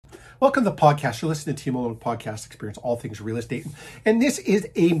Welcome to the podcast. You're listening to Team Malone Podcast Experience, all things real estate. And this is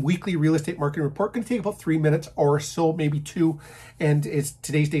a weekly real estate marketing report. Going to take about 3 minutes or so, maybe 2. And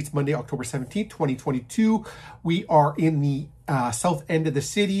today's date's Monday, October 17th, 2022. We are in the south end of the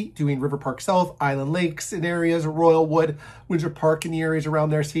city, doing River Park South, Island Lakes in areas, Royalwood, Windsor Park in the areas around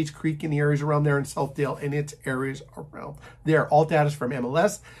there, Sage Creek in the areas around there, and Southdale and its areas around there. All data is from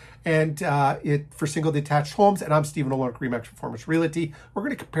MLS. And for single detached homes. And I'm Stephen O'Loughlin, Remax Performance Realty. We're going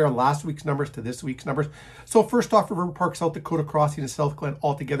to compare last week's numbers to this week's numbers. So first off, River Park, South Dakota Crossing, and South Glen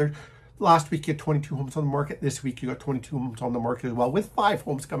all together. Last week you had 22 homes on the market. This week you got 22 homes on the market as well, with 5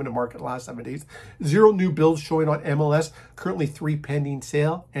 homes coming to market in the last 7 days. 0 new builds showing on MLS. Currently 3 pending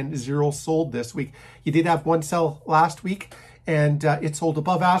sale and 0 sold this week. You did have 1 sell last week, and it sold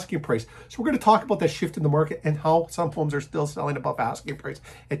above asking price. So we're going to talk about that shift in the market and how some homes are still selling above asking price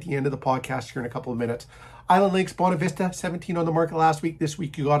at the end of the podcast here in a couple of minutes. Island Lakes, Bonavista, 17 on the market last week. This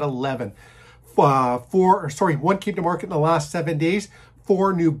week you got 11. 1 came to market in the last 7 days.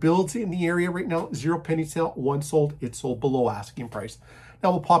 4 new builds in the area right now. 0 pending sale, 1 sold. It sold below asking price.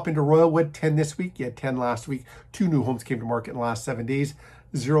 Now we'll pop into Royalwood, 10 this week. You had 10 last week. 2 new homes came to market in the last 7 days.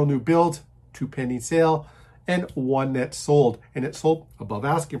 0 new builds, 2 pending sale, and 1 that sold, and it sold above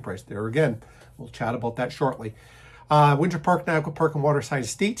asking price. There again, we'll chat about that shortly. Windsor Park, Niagara Park, and Waterside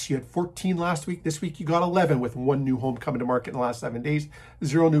Estates, you had 14 last week. This week you got 11, with 1 new home coming to market in the last 7 days.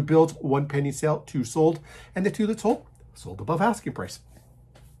 0 new builds, 1 pending sale, 2 sold, and the 2 that sold above asking price.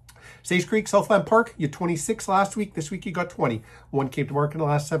 Sage Creek, Southland Park, you had 26 last week. This week you got 20. 1 came to market in the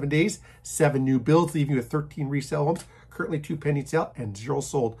last 7 days. 7 new builds, leaving you with 13 resale homes. Currently 2 pending sale and 0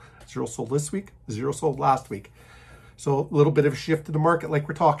 sold. 0 sold this week, 0 sold last week. So a little bit of a shift in the market like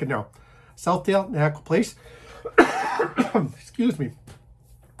we're talking now. Southdale, Niagara Place, excuse me.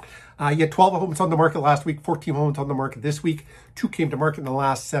 You had 12 homes on the market last week, 14 homes on the market this week. 2 came to market in the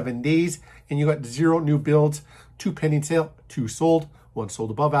last 7 days, and you got 0 new builds, 2 pending sale, 2 sold. 1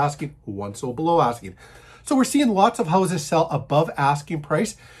 sold above asking, 1 sold below asking. So we're seeing lots of houses sell above asking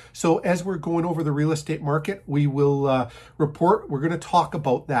price. So as we're going over the real estate market, we will report. We're going to talk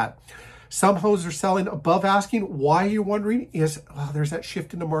about that. Some houses are selling above asking. Why, you're wondering, is there's that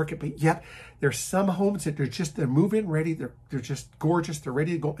shift in the market, but yet there's some homes that they're move-in ready. They're just gorgeous. They're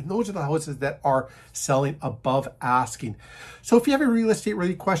ready to go. And those are the houses that are selling above asking. So if you have any real estate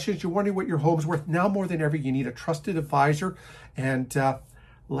related questions, you're wondering what your home's worth, now more than ever, you need a trusted advisor. And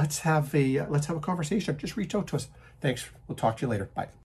let's have a conversation. Just reach out to us. Thanks. We'll talk to you later. Bye.